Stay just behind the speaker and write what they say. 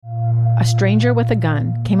a stranger with a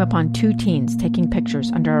gun came upon two teens taking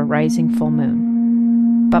pictures under a rising full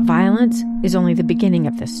moon. But violence is only the beginning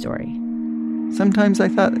of this story. Sometimes I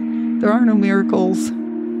thought, there are no miracles.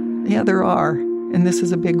 Yeah, there are, and this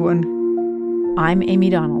is a big one. I'm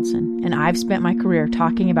Amy Donaldson, and I've spent my career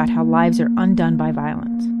talking about how lives are undone by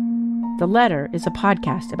violence. The Letter is a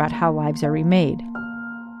podcast about how lives are remade.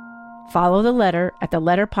 Follow The Letter at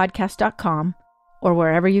theletterpodcast.com or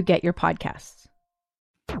wherever you get your podcasts.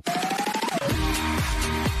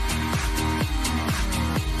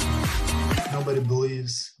 Nobody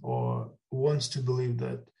believes or wants to believe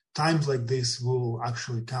that times like this will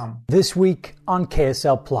actually come. This week on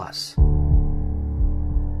KSL Plus.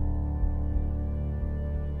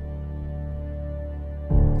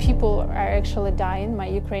 People are actually dying. My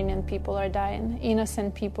Ukrainian people are dying.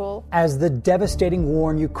 Innocent people. As the devastating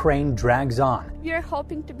war in Ukraine drags on, we are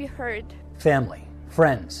hoping to be heard. Family,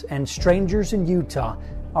 friends, and strangers in Utah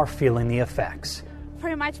are feeling the effects.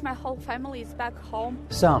 Pretty much my whole family is back home.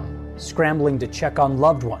 Some scrambling to check on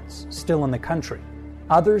loved ones still in the country.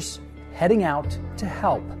 Others heading out to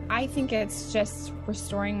help. I think it's just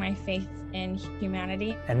restoring my faith in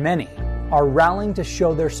humanity. And many are rallying to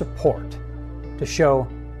show their support, to show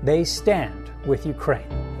they stand with Ukraine.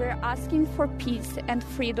 We're asking for peace and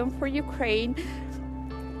freedom for Ukraine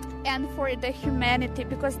and for the humanity,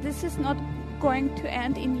 because this is not going to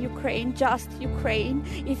end in Ukraine, just Ukraine.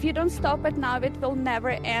 If you don't stop it now, it will never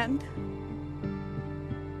end.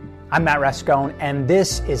 I'm Matt Rascone, and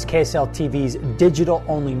this is KSL TV's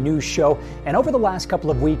digital-only news show. And over the last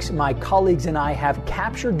couple of weeks, my colleagues and I have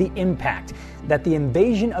captured the impact that the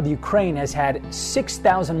invasion of Ukraine has had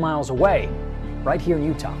 6,000 miles away, right here in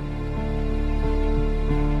Utah.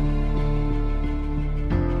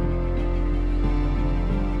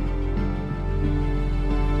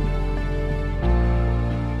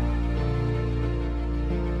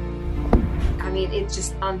 It's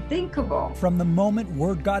just unthinkable. From the moment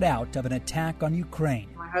word got out of an attack on Ukraine,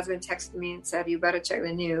 my husband texted me and said, you better check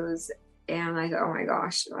the news. And I thought, oh my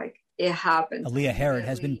gosh, it happened. Aaliyah Herod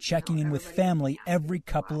has been checking in with family every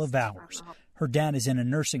couple of hours. Her dad is in a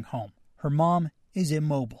nursing home. Her mom is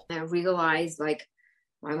immobile. I realized,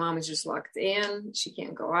 my mom is just locked in. She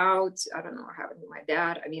can't go out. I don't know what happened to my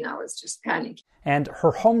dad. I was just panicking. And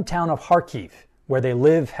her hometown of Kharkiv, where they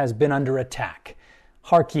live, has been under attack.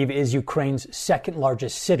 Kharkiv is Ukraine's second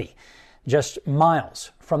largest city, just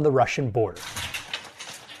miles from the Russian border.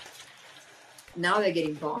 Now they're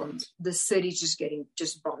getting bombed. The city's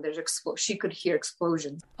just bombed. She could hear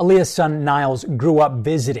explosions. Aaliyah's son Niles grew up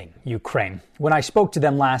visiting Ukraine. When I spoke to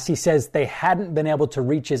them last, he says they hadn't been able to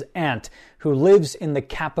reach his aunt, who lives in the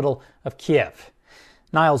capital of Kiev.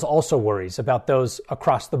 Niles also worries about those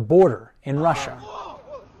across the border in Russia.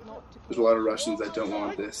 There's a lot of Russians that don't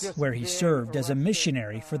want this. Where he served as a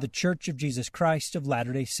missionary for the Church of Jesus Christ of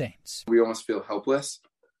Latter-day Saints. We almost feel helpless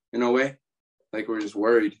in a way. We're just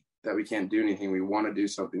worried that we can't do anything. We want to do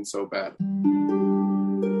something so bad.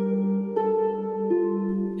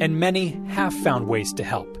 And many have found ways to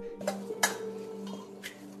help.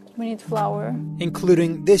 We need flour.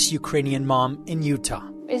 Including this Ukrainian mom in Utah.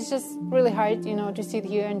 It's just really hard, to sit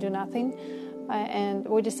here and do nothing. And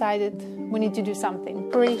we decided we need to do something.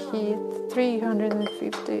 Preheat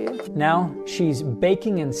 350. Now she's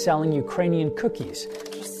baking and selling Ukrainian cookies.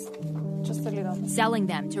 Just a little. Selling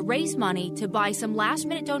them to raise money to buy some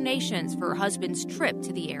last-minute donations for her husband's trip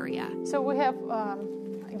to the area. So we have,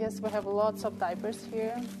 we have lots of diapers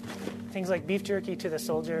here. Things like beef jerky to the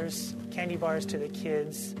soldiers, candy bars to the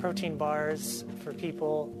kids, protein bars for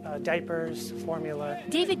people, diapers, formula.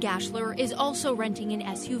 David Gashler is also renting an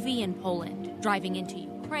SUV in Poland, driving into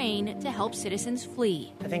Ukraine to help citizens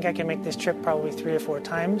flee. I think I can make this trip probably 3 or 4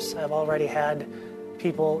 times. I've already had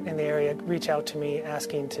people in the area reach out to me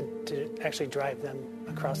asking to actually drive them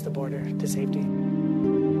across the border to safety.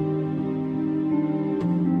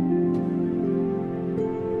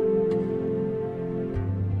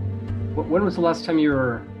 When was the last time you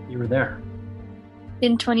were there?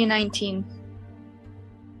 In 2019.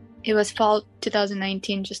 It was fall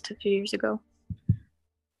 2019, just a few years ago.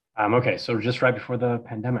 Okay, so just right before the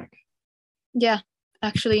pandemic. Yeah,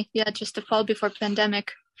 actually, just the fall before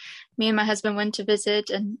pandemic. Me and my husband went to visit,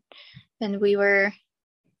 and we were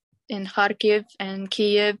in Kharkiv and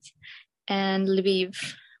Kyiv and Lviv,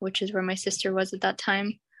 which is where my sister was at that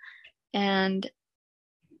time. And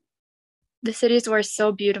the cities were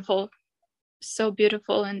so beautiful,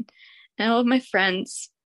 and all of my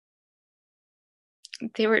friends,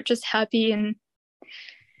 they were just happy, and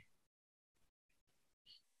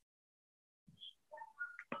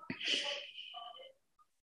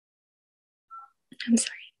I'm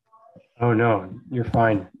sorry. Oh, no, you're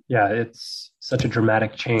fine. Yeah, it's such a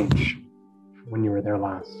dramatic change when you were there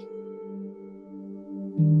last.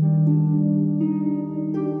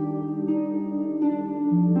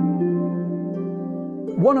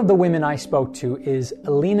 One of the women I spoke to is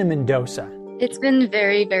Alina Mendoza. It's been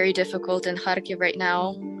very, very difficult in Kharkiv right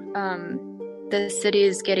now. The city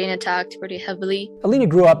is getting attacked pretty heavily. Alina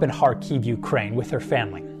grew up in Kharkiv, Ukraine, with her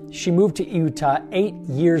family. She moved to Utah 8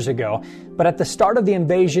 years ago, but at the start of the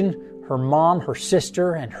invasion, her mom, her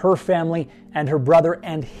sister, and her family, and her brother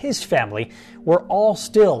and his family were all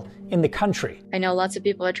still in the country. I know lots of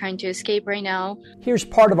people are trying to escape right now. Here's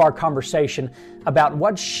part of our conversation about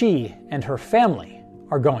what she and her family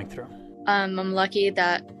are going through. I'm lucky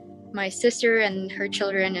that my sister and her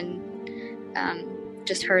children and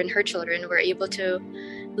just her and her children were able to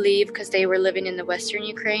leave because they were living in the Western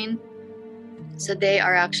Ukraine. So they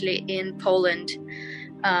are actually in Poland.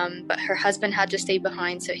 But her husband had to stay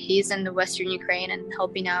behind, so he's in the Western Ukraine and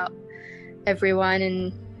helping out everyone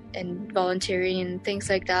and volunteering and things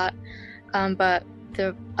like that. But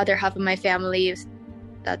the other half of my family,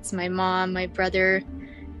 that's my mom, my brother,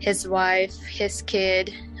 his wife, his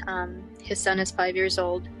kid. His son is 5 years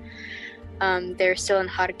old. They're still in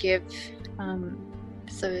Kharkiv,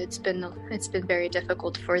 so it's been very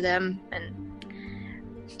difficult for them. And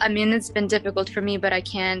I mean, it's been difficult for me, but I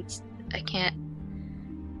can't.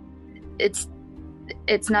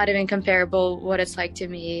 It's not even comparable what it's like to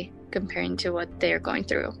me comparing to what they're going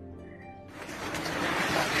through.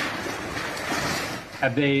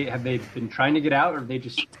 Have they been trying to get out, or have they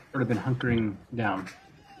just sort of been hunkering down?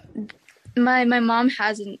 My mom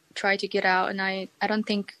hasn't tried to get out, and I don't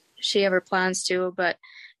think she ever plans to, but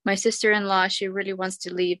my sister-in-law, she really wants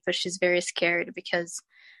to leave, but she's very scared because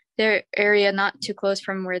their area not too close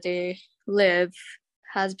from where they live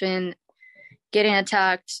has been getting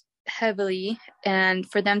attacked heavily, and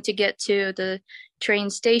for them to get to the train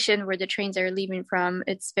station where the trains are leaving from,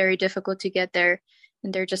 it's very difficult to get there,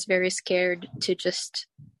 and they're just very scared to just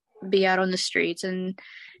be out on the streets and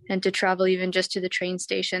to travel even just to the train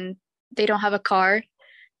station. They don't have a car,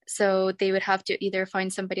 so they would have to either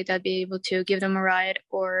find somebody that'd be able to give them a ride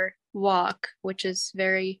or walk, which is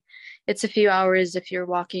it's a few hours if you're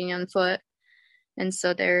walking on foot, and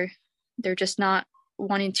so they're just not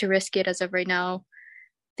wanting to risk it as of right now.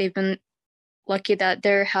 They've been lucky that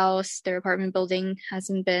their house, their apartment building,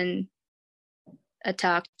 hasn't been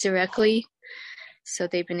attacked directly, so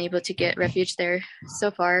they've been able to get refuge there. So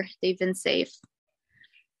far, they've been safe,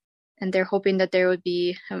 and they're hoping that there would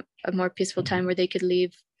be a more peaceful time where they could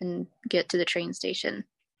leave and get to the train station.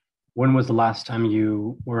 When was the last time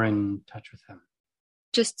you were in touch with them?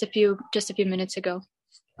 Just a few minutes ago.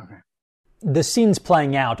 Okay. The scenes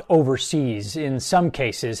playing out overseas, in some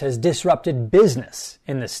cases, has disrupted business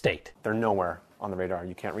in the state. They're nowhere on the radar.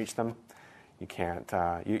 You can't reach them. You can't.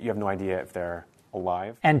 You have no idea if they're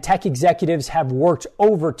alive. And tech executives have worked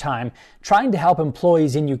overtime trying to help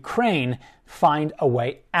employees in Ukraine find a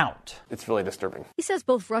way out. It's really disturbing. He says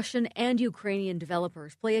both Russian and Ukrainian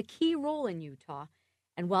developers play a key role in Utah.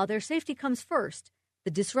 And while their safety comes first, the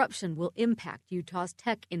disruption will impact Utah's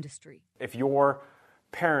tech industry. If your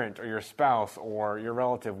parent or your spouse or your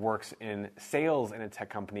relative works in sales in a tech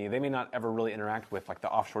company, they may not ever really interact with like the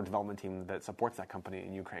offshore development team that supports that company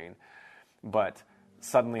in Ukraine. But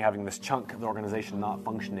suddenly having this chunk of the organization not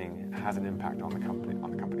functioning has an impact on the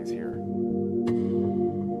companies here.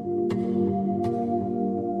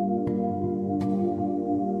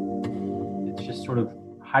 It's just sort of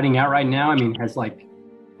hiding out right now. I mean, has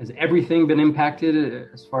everything been impacted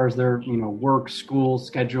as far as their, work, school,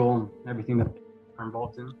 schedule, everything that are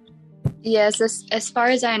involved in? Yes, as far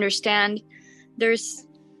as I understand, there's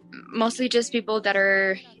mostly just people that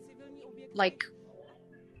are like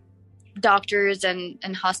doctors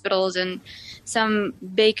and hospitals and some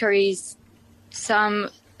bakeries, some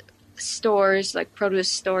stores like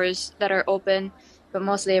produce stores that are open, but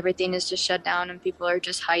mostly everything is just shut down and people are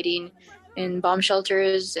just hiding in bomb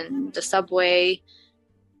shelters and the subway,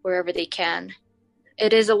 wherever they can.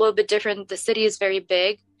 It is a little bit different. The city is very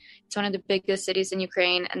big. It's one of the biggest cities in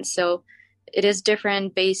Ukraine, and so it is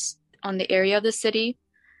different based on the area of the city,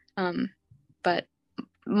 but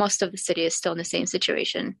most of the city is still in the same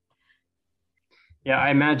situation. Yeah, I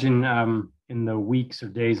imagine in the weeks or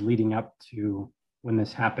days leading up to when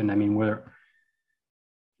this happened, I mean,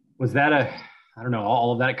 was that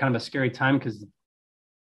all of that kind of a scary time? Because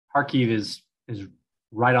Kharkiv is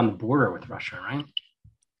right on the border with Russia, right?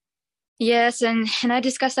 Yes, and I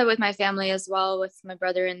discussed that with my family as well, with my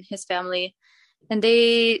brother and his family, and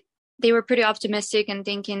they were pretty optimistic and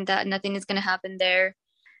thinking that nothing is going to happen there.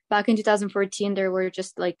 Back in 2014, there were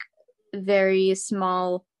just like very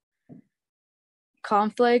small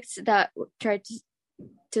conflicts that tried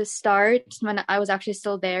to start when I was actually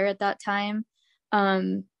still there at that time.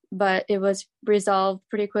 But it was resolved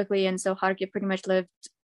pretty quickly. And so Kharkiv pretty much lived,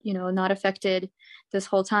 not affected this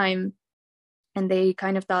whole time. And they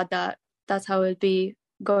kind of thought that that's how it would be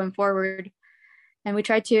going forward. And we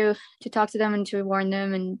tried to talk to them and to warn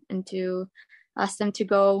them and to ask them to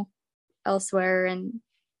go elsewhere. And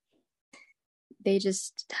they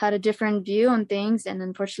just had a different view on things. And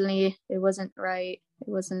unfortunately, it wasn't right. It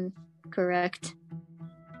wasn't correct.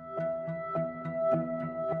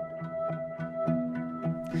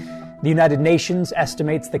 The United Nations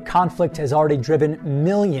estimates the conflict has already driven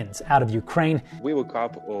millions out of Ukraine. We woke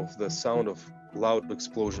up of the sound of loud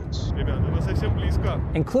explosions,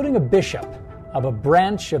 including a bishop of a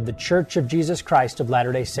branch of the Church of Jesus Christ of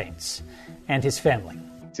Latter-day Saints and his family.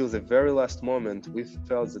 Till the very last moment, we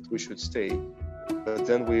felt that we should stay. But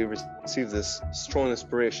then we received this strong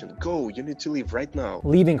inspiration. Go, you need to leave right now.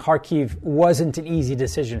 Leaving Kharkiv wasn't an easy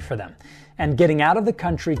decision for them. And getting out of the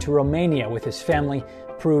country to Romania with his family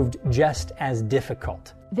proved just as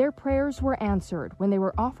difficult. Their prayers were answered when they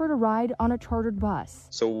were offered a ride on a chartered bus.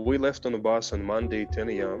 So we left on a bus on Monday, 10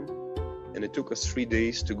 a.m., and it took us 3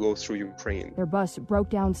 days to go through Ukraine. Their bus broke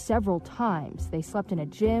down several times. They slept in a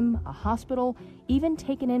gym, a hospital, even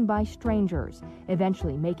taken in by strangers,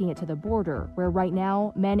 eventually making it to the border, where right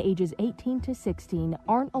now, men ages 18 to 16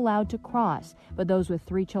 aren't allowed to cross, but those with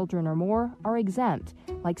 3 children or more are exempt,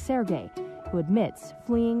 like Sergei, who admits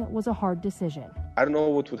fleeing was a hard decision. I don't know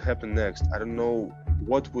what would happen next. I don't know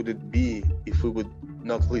what would it be if we would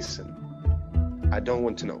not listen. I don't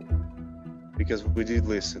want to know, because we did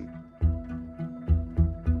listen.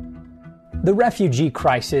 The refugee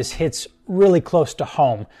crisis hits really close to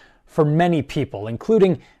home for many people,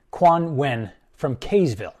 including Quan Nguyen from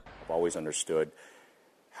Kaysville. I've always understood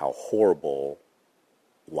how horrible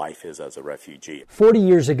life is as a refugee. 40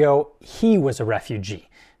 years ago, he was a refugee,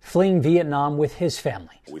 fleeing Vietnam with his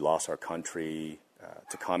family. We lost our country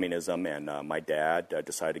to communism, and my dad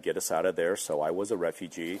decided to get us out of there, so I was a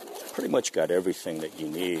refugee. Pretty much got everything that you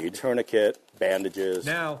need. Tourniquet, bandages.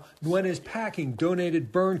 Now, Nguyen is packing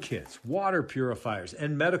donated burn kits, water purifiers,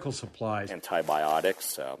 and medical supplies.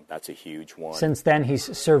 Antibiotics, that's a huge one. Since then,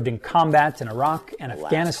 he's served in combat in Iraq and the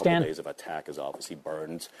Afghanistan. Last couple days of attack is obviously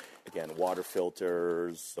burns. Again, water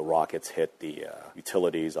filters, the rockets hit the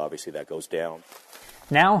utilities, obviously that goes down.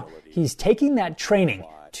 Now, he's taking that training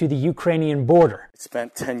to the Ukrainian border.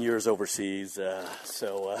 Spent 10 years overseas,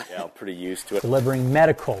 so I'm pretty used to it. Delivering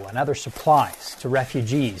medical and other supplies to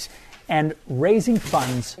refugees and raising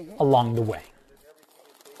funds along the way.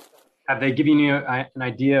 Have they given you an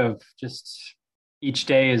idea of just each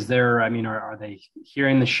day? Is there, are they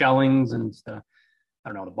hearing the shellings and the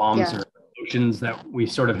bombs or explosions that we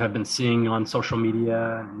sort of have been seeing on social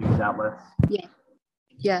media and news outlets?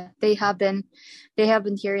 Yeah, they have been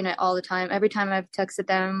hearing it all the time. Every time I've texted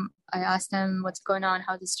them, I ask them what's going on,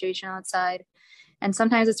 how's the situation outside. And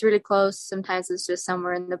sometimes it's really close, sometimes it's just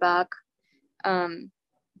somewhere in the back.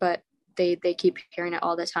 But they keep hearing it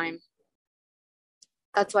all the time.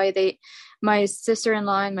 That's why my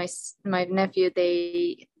sister-in-law and my nephew,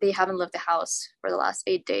 they haven't left the house for the last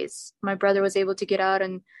 8 days. My brother was able to get out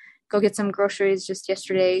and go get some groceries just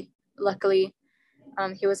yesterday. Luckily,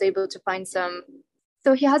 he was able to find some.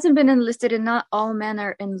 So he hasn't been enlisted, and not all men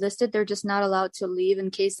are enlisted. They're just not allowed to leave in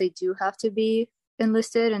case they do have to be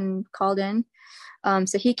enlisted and called in.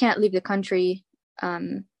 So he can't leave the country.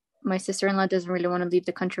 My sister-in-law doesn't really want to leave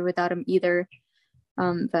the country without him either.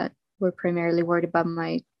 But we're primarily worried about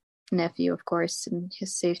my nephew, of course, and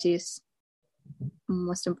his safety is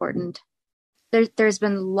most important. There's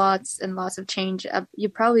been lots and lots of change.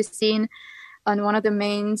 You've probably seen on one of the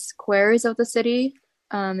main squares of the city.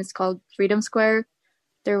 It's called Freedom Square.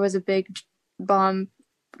 There was a big bomb,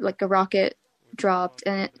 like a rocket dropped,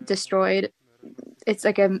 and it destroyed. It's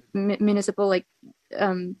like a municipal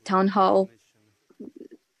town hall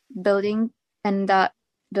building, and that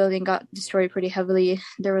building got destroyed pretty heavily.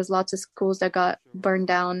 There was lots of schools that got burned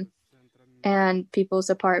down, and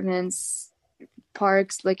people's apartments,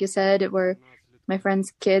 parks, like you said, where my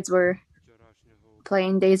friends' kids were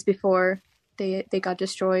playing days before they got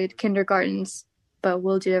destroyed. Kindergartens. But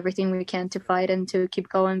we'll do everything we can to fight and to keep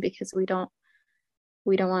going, because we don't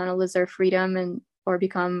want to lose our freedom or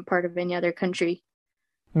become part of any other country.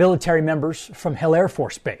 Military members from Hill Air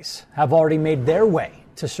Force Base have already made their way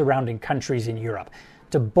to surrounding countries in Europe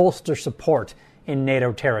to bolster support in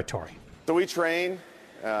NATO territory. So we train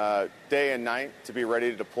day and night to be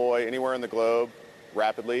ready to deploy anywhere in the globe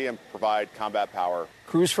rapidly and provide combat power.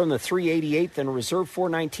 Crews from the 388th and Reserve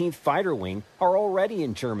 419th Fighter Wing are already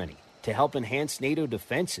in Germany to help enhance NATO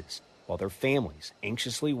defenses, while their families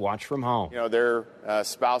anxiously watch from home. You know, their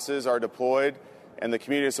spouses are deployed, and the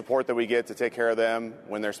community support that we get to take care of them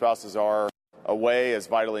when their spouses are away is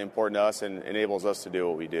vitally important to us and enables us to do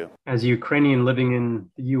what we do. As a Ukrainian living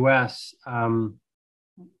in the U.S.,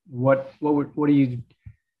 what are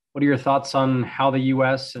your thoughts on how the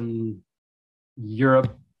U.S. and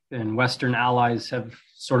Europe and Western allies have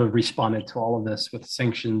sort of responded to all of this with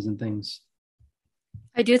sanctions and things?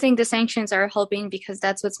 I do think the sanctions are helping because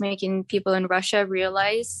that's what's making people in Russia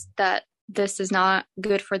realize that this is not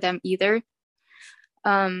good for them either.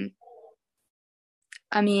 I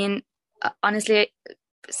mean, honestly,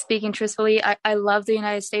 speaking truthfully, I love the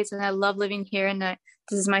United States and I love living here, and this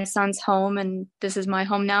is my son's home and this is my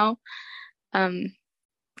home now.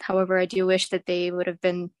 However, I do wish that they would have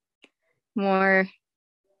been more,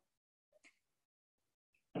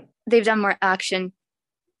 they've done more action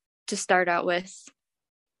to start out with.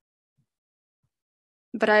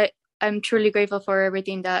 But I'm truly grateful for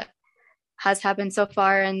everything that has happened so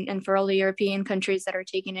far, and for all the European countries that are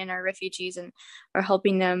taking in our refugees and are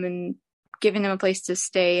helping them and giving them a place to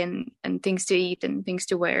stay and things to eat and things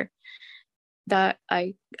to wear. That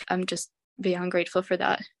I'm just beyond grateful for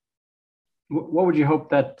that. What would you hope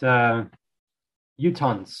that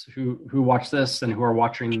Utahns who watch this and who are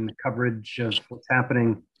watching the coverage of what's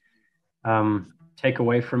happening take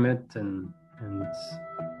away from it, and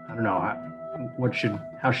I don't know,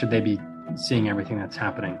 how should they be seeing everything that's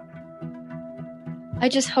happening? I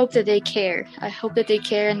just hope that they care. I hope that they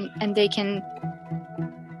care and they can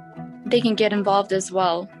get involved as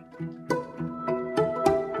well.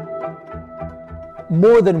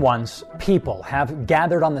 More than once, people have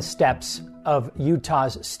gathered on the steps of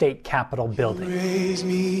Utah's state capitol building. Raise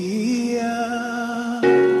me up.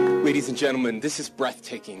 Ladies and gentlemen, this is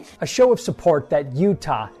breathtaking. A show of support that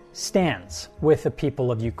Utah stands with the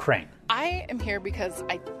people of Ukraine. I am here because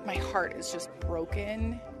my heart is just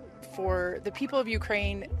broken for the people of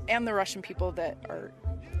Ukraine and the Russian people that are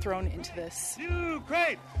thrown into this.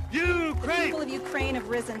 Ukraine! Ukraine! The people of Ukraine have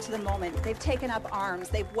risen to the moment. They've taken up arms.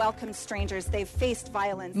 They've welcomed strangers. They've faced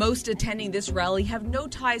violence. Most attending this rally have no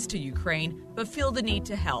ties to Ukraine, but feel the need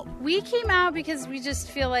to help. We came out because we just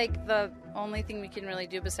feel like the only thing we can really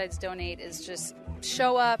do besides donate is just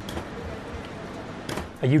show up.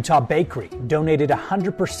 A Utah bakery donated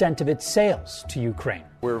 100% of its sales to Ukraine.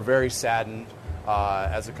 We're very saddened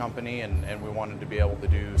as a company, and we wanted to be able to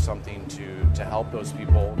do something to help those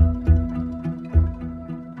people.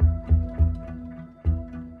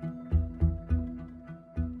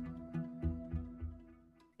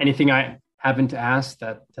 Anything I haven't asked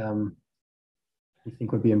that you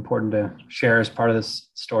think would be important to share as part of this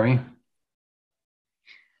story?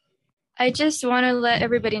 I just want to let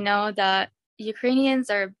everybody know that Ukrainians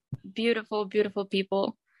are beautiful, beautiful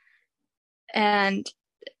people. And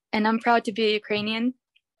I'm proud to be a Ukrainian.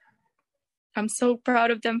 I'm so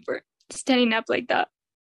proud of them for standing up like that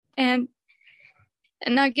and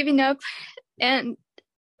not giving up. And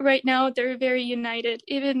right now they're very united.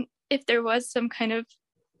 Even if there was some kind of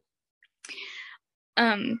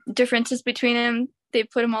differences between them, they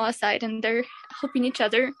put them all aside and they're helping each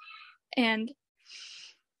other. And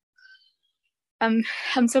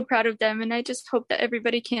I'm so proud of them, and I just hope that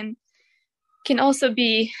everybody can also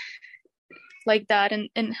be like that and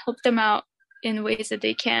help them out in ways that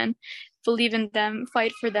they can. Believe in them,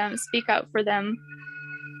 fight for them, speak out for them.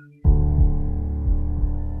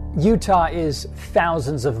 Utah is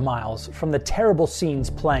thousands of miles from the terrible scenes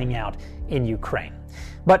playing out in Ukraine.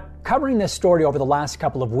 But covering this story over the last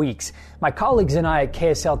couple of weeks, my colleagues and I at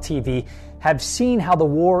KSL TV have seen how the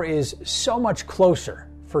war is so much closer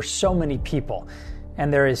for so many people.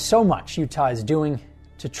 And there is so much Utah is doing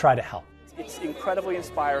to try to help. It's incredibly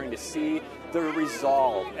inspiring to see their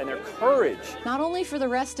resolve and their courage. Not only for the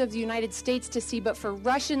rest of the United States to see, but for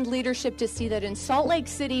Russian leadership to see that in Salt Lake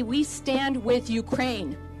City, we stand with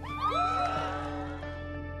Ukraine.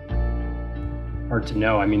 Hard to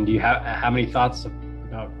know. I mean, do you have any thoughts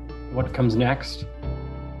about what comes next?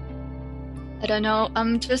 I don't know.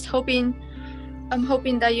 I'm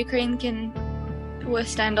hoping that Ukraine can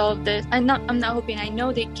withstand all of this. I'm not hoping. I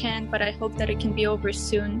know they can, but I hope that it can be over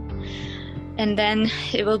soon. And then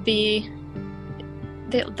it will be,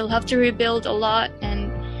 they'll have to rebuild a lot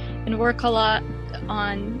and work a lot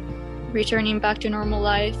on returning back to normal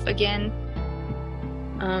life again.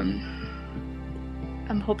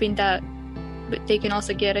 I'm hoping that they can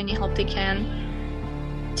also get any help they can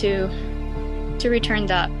to return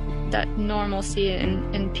that normalcy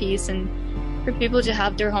and peace, and for people to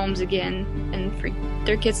have their homes again, and for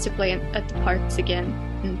their kids to play at the parks again,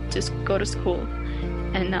 and just go to school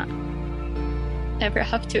and not ever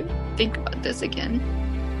have to think about this again.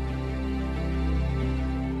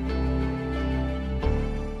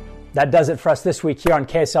 That does it for us this week here on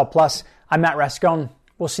KSL Plus. I'm Matt Rascone.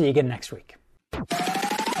 We'll see you again next week.